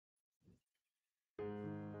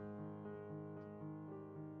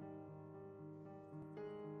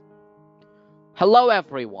Hello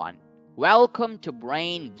everyone, welcome to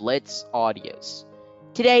Brain Blitz Audios.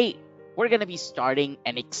 Today, we're going to be starting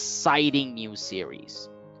an exciting new series.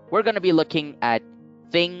 We're going to be looking at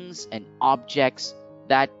things and objects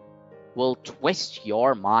that will twist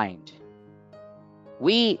your mind.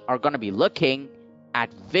 We are going to be looking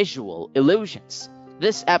at visual illusions.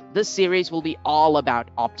 This series will be all about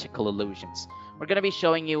optical illusions. We're going to be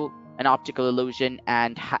showing you an optical illusion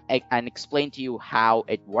and explain to you how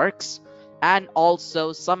it works, and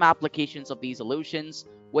also some applications of these illusions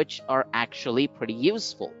which are actually pretty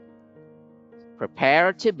useful.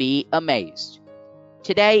 Prepare to be amazed.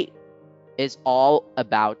 Today is all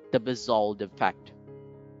about the Bezold Effect.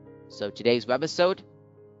 So today's webisode,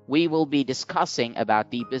 we will be discussing about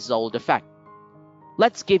the Bezold Effect.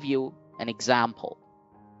 Let's give you an example.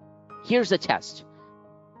 Here's a test.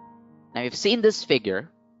 Now you've seen this figure,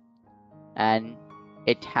 and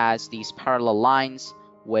it has these parallel lines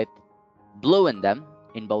with blue in them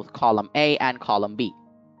in both column A and column B.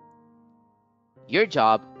 Your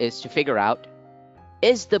job is to figure out,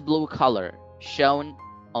 is the blue color shown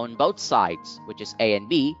on both sides, which is A and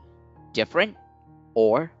B, different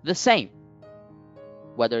or the same?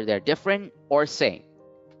 Whether they're different or same.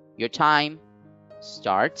 Your time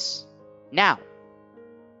starts now.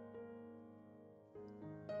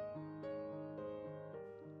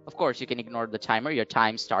 Of course, you can ignore the timer. Your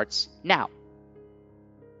time starts now.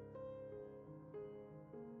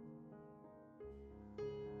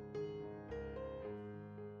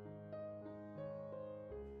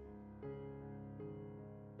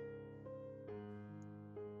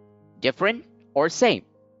 Different or same?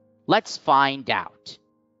 Let's find out.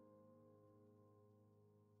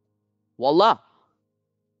 Voila!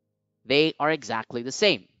 They are exactly the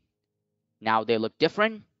same. Now they look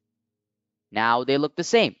different. Now they look the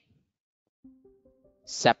same.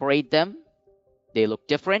 Separate them. They look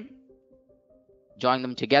different. Join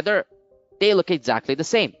them together. They look exactly the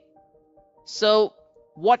same. So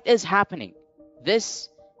what is happening? This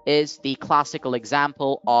is the classical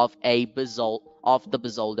example of the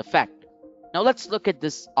Bezold effect. Now let's look at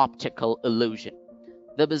this optical illusion.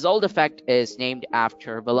 The Bezold effect is named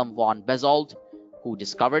after Wilhelm von Bezold, who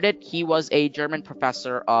discovered it. He was a German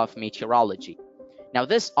professor of meteorology. Now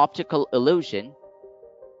this optical illusion,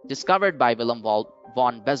 discovered by Wilhelm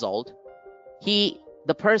von Bezold,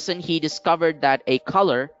 the person discovered that a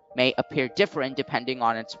color may appear different depending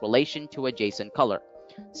on its relation to adjacent color.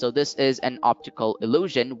 So this is an optical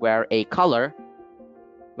illusion where a color,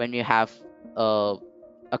 when you have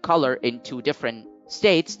a color in two different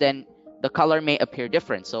states, then the color may appear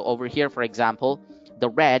different. So over here, for example, the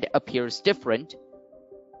red appears different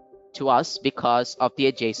to us because of the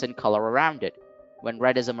adjacent color around it. When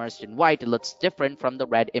red is immersed in white, it looks different from the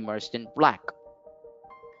red immersed in black.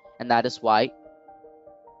 And that is why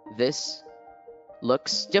this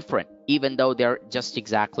looks different, even though they're just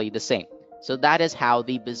exactly the same. So that is how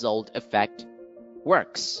the Bezold effect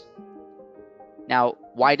works. Now,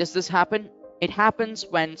 why does this happen? It happens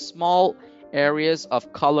when small areas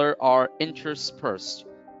of color are interspersed.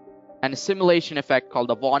 An assimilation effect called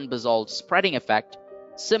the von Bezold spreading effect,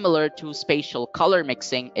 similar to spatial color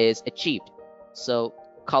mixing, is achieved. So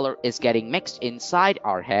color is getting mixed inside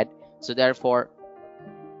our head, so therefore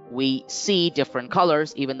we see different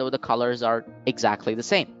colors even though the colors are exactly the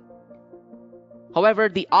same. However,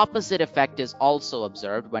 the opposite effect is also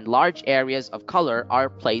observed when large areas of color are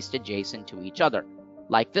placed adjacent to each other,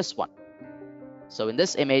 like this one. So in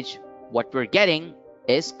this image, what we're getting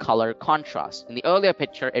is color contrast. In the earlier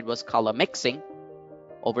picture, it was color mixing.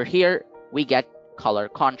 Over here, we get color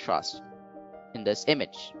contrast in this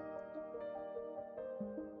image.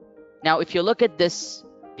 Now, if you look at this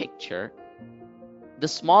picture, the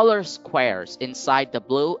smaller squares inside the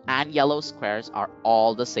blue and yellow squares are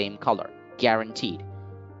all the same color, guaranteed.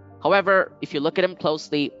 However, if you look at them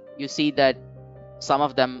closely, you see that some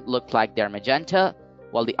of them look like they're magenta,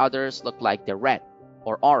 while the others look like they're red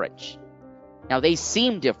or orange. Now, they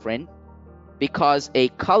seem different because a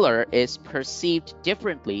color is perceived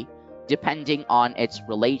differently depending on its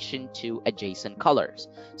relation to adjacent colors.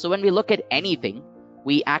 So when we look at anything,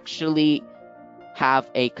 we actually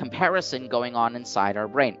have a comparison going on inside our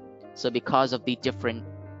brain. So because of the different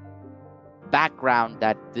background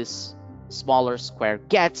that this smaller square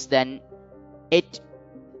gets, then it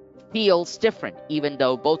feels different, even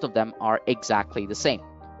though both of them are exactly the same.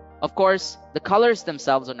 Of course, the colors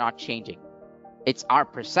themselves are not changing. It's our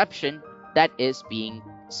perception that is being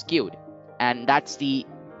skewed. And that's the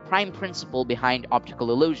prime principle behind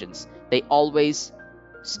optical illusions. They always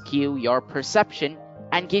skew your perception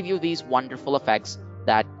and give you these wonderful effects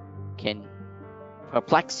that can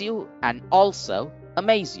perplex you and also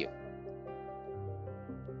amaze you.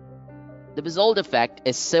 The Bezold effect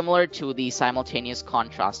is similar to the simultaneous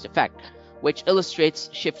contrast effect, which illustrates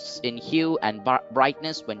shifts in hue and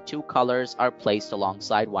brightness when two colors are placed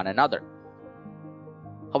alongside one another.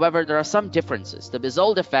 However, there are some differences. The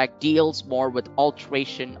Bezold effect deals more with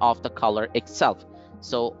alteration of the color itself.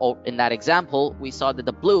 So in that example, we saw that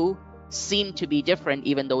the blue seemed to be different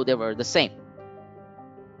even though they were the same.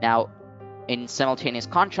 Now, in simultaneous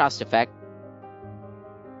contrast effect,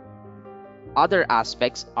 other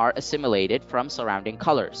aspects are assimilated from surrounding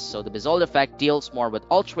colors. So the Bezold effect deals more with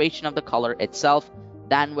alteration of the color itself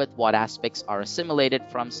than with what aspects are assimilated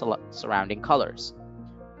from surrounding colors.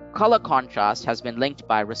 Color contrast has been linked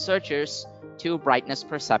by researchers to brightness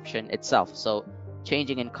perception itself. So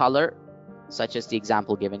changing in color, such as the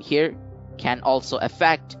example given here, can also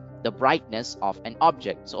affect the brightness of an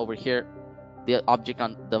object. So over here, the object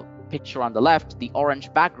on the picture on the left, the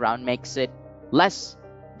orange background makes it less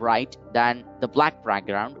bright than the black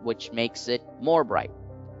background, which makes it more bright.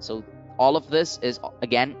 So all of this is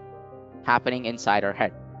again happening inside our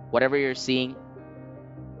head. Whatever you're seeing,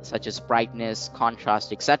 such as brightness,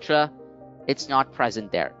 contrast, etc., it's not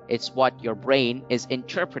present there. It's what your brain is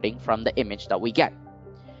interpreting from the image that we get.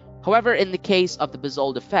 However, in the case of the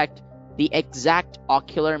Bezold effect, the exact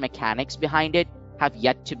ocular mechanics behind it have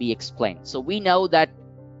yet to be explained. So we know that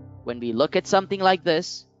when we look at something like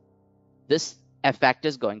this effect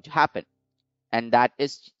is going to happen. And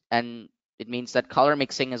it means that color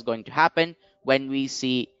mixing is going to happen when we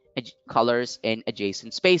see colors in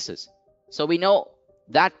adjacent spaces. So we know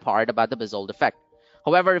that part about the Bezold effect.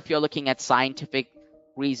 However, if you're looking at scientific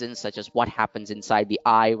reasons, such as what happens inside the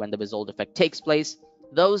eye when the Bezold effect takes place,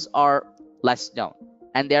 those are less known,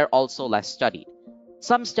 and they're also less studied.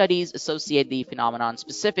 Some studies associate the phenomenon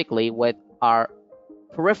specifically with our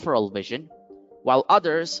peripheral vision, while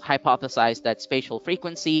others hypothesize that spatial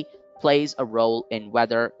frequency plays a role in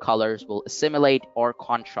whether colors will assimilate or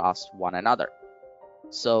contrast one another.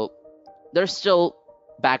 So there's still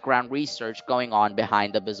background research going on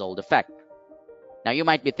behind the Bezold effect. Now you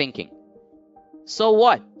might be thinking, so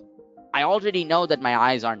what? I already know that my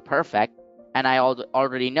eyes aren't perfect, and I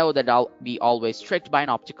already know that I'll be always tricked by an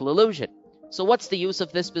optical illusion. So what's the use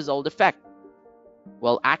of this Bezold effect?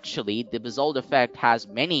 Well, actually, the Bezold effect has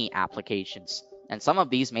many applications, and some of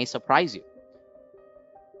these may surprise you.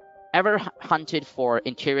 Ever hunted for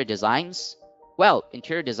interior designs? Well,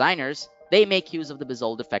 interior designers, they make use of the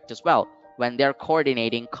Bezold effect as well when they're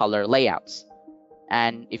coordinating color layouts.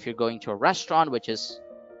 And if you're going to a restaurant, which is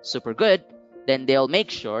super good, then they'll make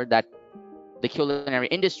sure that the culinary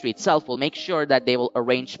industry itself will make sure that they will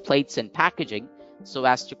arrange plates and packaging so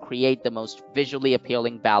as to create the most visually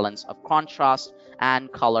appealing balance of contrast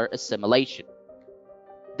and color assimilation.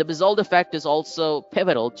 The Bezold effect is also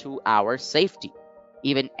pivotal to our safety.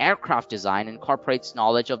 Even aircraft design incorporates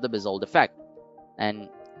knowledge of the Bezold effect, and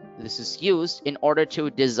this is used in order to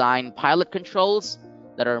design pilot controls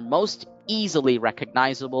that are most easily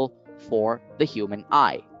recognizable for the human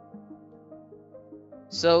eye.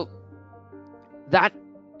 So that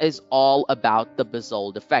is all about the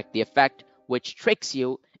Bezold effect, the effect which tricks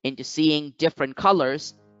you into seeing different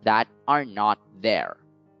colors that are not there.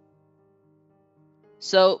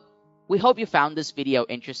 So we hope you found this video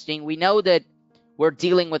interesting. We know that we're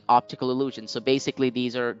dealing with optical illusions. So basically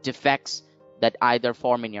these are defects that either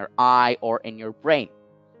form in your eye or in your brain.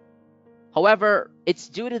 However, it's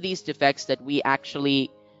due to these defects that we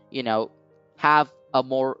actually, have a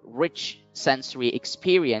more rich sensory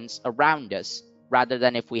experience around us rather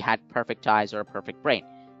than if we had perfect eyes or a perfect brain.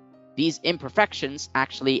 These imperfections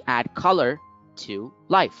actually add color to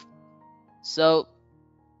life. So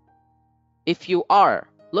if you are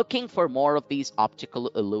looking for more of these optical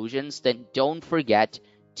illusions, then don't forget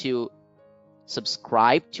to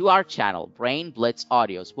subscribe to our channel, Brain Blitz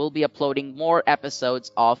Audios. We'll be uploading more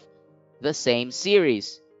episodes of the same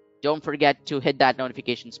series. Don't forget to hit that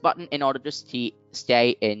notifications button in order to stay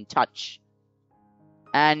in touch.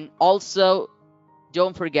 And also,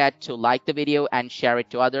 don't forget to like the video and share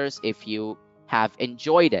it to others if you have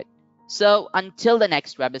enjoyed it. So until the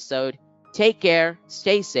next webisode, take care,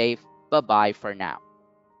 stay safe, bye-bye for now.